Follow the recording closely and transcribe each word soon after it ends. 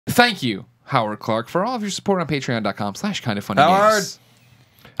Thank you, Howard Clarke, for all of your support on patreon.com/kindoffunnygames. Howard.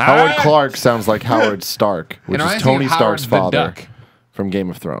 Howard Clarke sounds like Howard Stark, which is Tony Stark's father from Game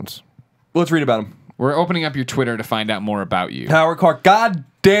of Thrones. Let's read about him. We're opening up your Twitter to find out more about you. Howard Clarke. God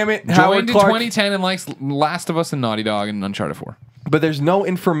damn it, Howard Joined in Clarke. 2010 and likes Last of Us and Naughty Dog and Uncharted 4. But there's no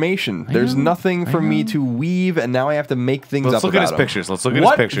information. There's nothing for me to weave, and now I have to make things up. Let's look at his pictures. Let's look at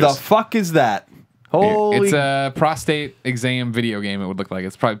his pictures. What the fuck is that? Holy! It's a prostate exam video game. It would look like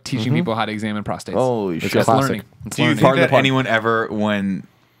it's probably teaching people how to examine prostates. Holy shit! It's learning. It's Do you learning. think that anyone ever, when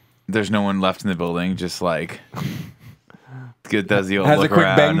there's no one left in the building, just like does the old has a look quick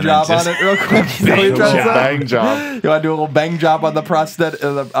around bang and job then on just it real quick? Bang job. You want to do a little bang job on the prostate?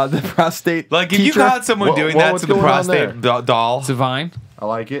 The prostate. Like if you teacher? caught someone doing that what's to the going on prostate doll, It's a Vine. I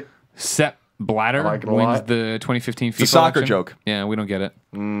like it. Sepp Blatter like it a wins lot. the 2015 FIFA It's a soccer election. joke. Yeah, we don't get it.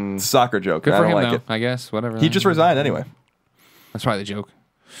 It's a soccer joke. Good I for don't him, like though. it. I guess. Whatever. He just resigned anyway. That's probably the joke.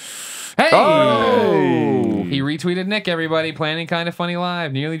 Hey! Oh! He retweeted Nick, everybody. Planning Kind of Funny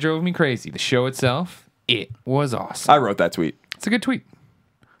Live. Nearly drove me crazy. The show itself, it was awesome. I wrote that tweet. It's a good tweet.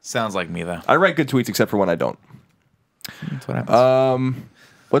 sounds like me though. I write good tweets except for when I don't. That's what happens.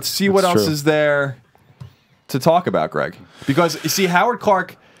 Let's see what That's else true. is there to talk about, Greg. Because you see, Howard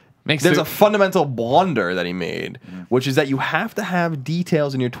Clarke, there's a fundamental blunder that he made, which is that you have to have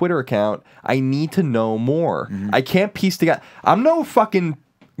details in your Twitter account. I need to know more. I can't piece together. I'm no fucking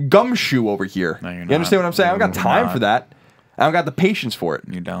gumshoe over here. No, you're you not. understand what I'm saying? I don't got You're time not. for that. I don't got the patience for it.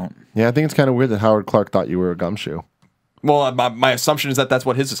 You don't. Yeah, I think it's kind of weird that Howard Clarke thought you were a gumshoe. Well, my assumption is that that's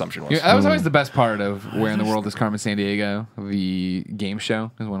what his assumption was. Yeah, that was always the best part of Where in the World is Carmen Sandiego, the game show.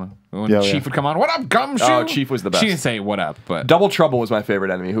 Is when Chief would come on. What up, Gumshoe? Oh, Chief was the best. She didn't say what up, but Double Trouble was my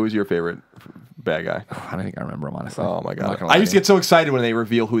favorite enemy. Who was your favorite bad guy? I don't think I remember him, honestly. Oh my I'm not god! gonna lie I used to you. get so excited when they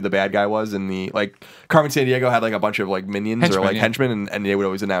reveal who the bad guy was, and the Carmen Sandiego had like a bunch of like minions or Henchmen, like yeah. henchmen, and they would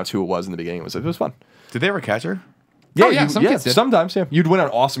always announce who it was in the beginning. It was fun. Did they ever catch her? Yeah, Oh, yeah, some kids did. sometimes. Yeah, you'd win an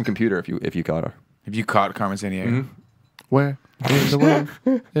awesome computer if you caught her. Have you caught Carmen Sandiego? Where in the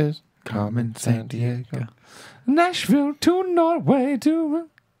world is Carmen Sandiego? Nashville to Norway to.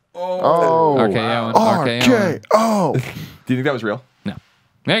 Oh, RKO. RK. Oh, Do you think that was real? No.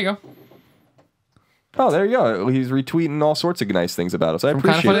 There you go. Oh, there you go. He's retweeting all sorts of nice things about us. I From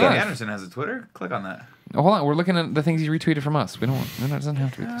Kinda appreciate Funny that. Life. Anderson has a Twitter. Click on that. Oh, hold on, we're looking at the things he retweeted from us. We don't. It doesn't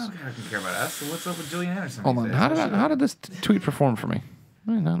have to be this. I don't care about us. So what's up with Julian Anderson? Hold on. How did this tweet perform for me?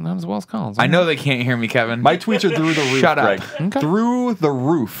 Not as well as Collins. I know they can't hear me, Kevin. My tweets are through the roof, Shut up. Greg. Okay. Through the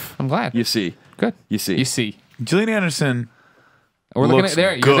roof. I'm glad. You see. Good. You see. You see. Julian Anderson. We're looking Looks at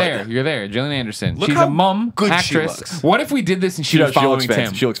there. You're good. there. You're there. Gillian Anderson. Look She's how a mum good she actress. looks. What if we did this and she was She following looks Tim?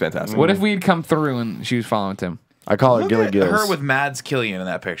 fantastic. She looks fantastic. What if we had come through and she was following Tim? I call her Look Gilly at Gills. her with Mads Killian in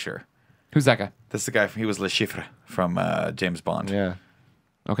that picture. Who's that guy? That's the guy. He was Le Chiffre from James Bond. Yeah.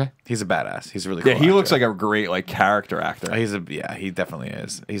 Okay. He's a badass. He's a really cool. Yeah, he looks actor. like a great character actor. He definitely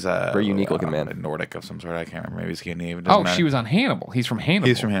is. He's a Very unique looking man. a Nordic of some sort. I can't remember. Maybe he's Scandinavian. Oh, she was on Hannibal. He's from Hannibal.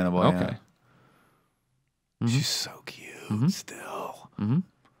 He's from Hannibal. Okay. Yeah. She's so cute still.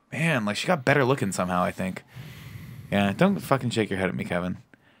 Man, like she got better looking somehow. I think. Yeah, don't fucking shake your head at me, Kevin.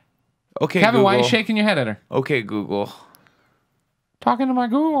 Okay, Kevin, Google. why are you shaking your head at her? Okay, Google. Talking to my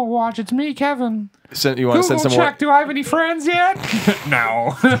Google Watch. It's me, Kevin. You want to send some more? check. Do I have any friends yet?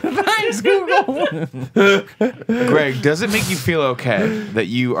 No. Thanks, Google. Greg, does it make you feel okay that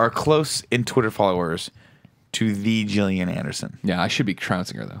you are close in Twitter followers to the Gillian Anderson? Yeah, I should be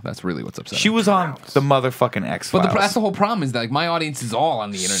trouncing her though. That's really what's upsetting. She was on the motherfucking X But Files. that's the whole problem is that my audience is all on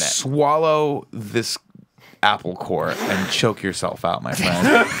the internet. Swallow this apple core and choke yourself out, my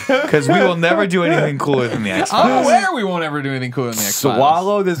friend. Because we will never do anything cooler than the X I'm Files. aware we won't ever do anything cooler than the X-Files.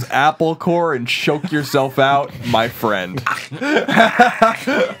 Swallow this apple core and choke yourself out, my friend.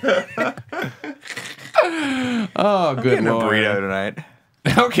 Oh, good Getting a lord. burrito tonight.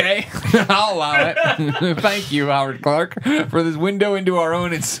 Okay, I'll allow it. Thank you, Howard Clarke, for this window into our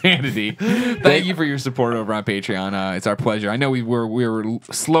own insanity. Thank you for your support over on Patreon. It's our pleasure. I know we were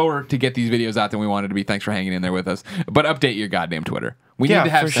slower to get these videos out than we wanted to be. Thanks for hanging in there with us. But update your goddamn Twitter. We Yeah, need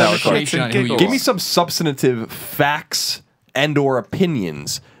to have for sure. some information Shits on and who you giggles. Give me are. some substantive facts and or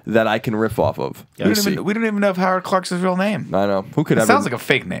opinions that I can riff off of. We We'll don't, see. even, we don't even know if Howard Clark's his real name. I know. Who could It ever? sounds like a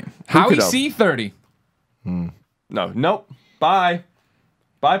fake name. Howie could have? C30. No. Nope. Bye.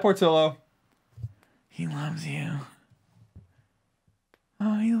 Bye, Portillo. He loves you.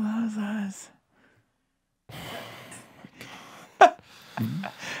 Oh, he loves us.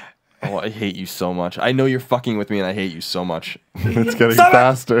 Oh, I hate you so much. I know you're fucking with me, and I hate you so much. It's getting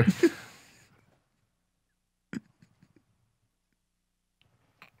faster.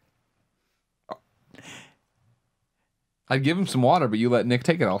 I'd give him some water, but you let Nick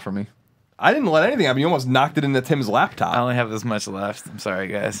take it all from me. I didn't let anything happen. You almost knocked it into Tim's laptop. I only have this much left. I'm sorry,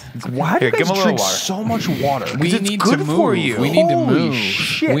 guys. Why do you give him a little drink water. so much water? We it's need good to move. for you. We need to Holy move.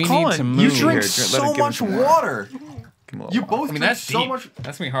 shit, we Colin, need to you move. You drink Here, let him so give him much some water. Give him a little You water. both I mean, drink that's so deep. much.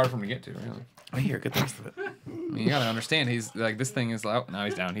 That's gonna be hard for him to get to, really. Right here, get the rest of it. I mean, you gotta understand. He's like, this thing is out. Now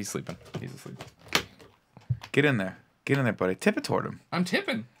he's down. He's sleeping. He's asleep. Get in there. Get in there, buddy. Tip it toward him. I'm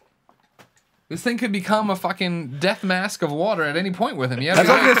tipping. This thing could become a fucking death mask of water at any point with him. Yeah. That's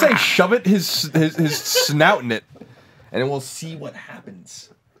what I was gonna say. Shove it his snout in it, and we'll see what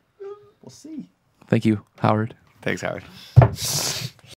happens. We'll see. Thank you, Howard. Thanks, Howard.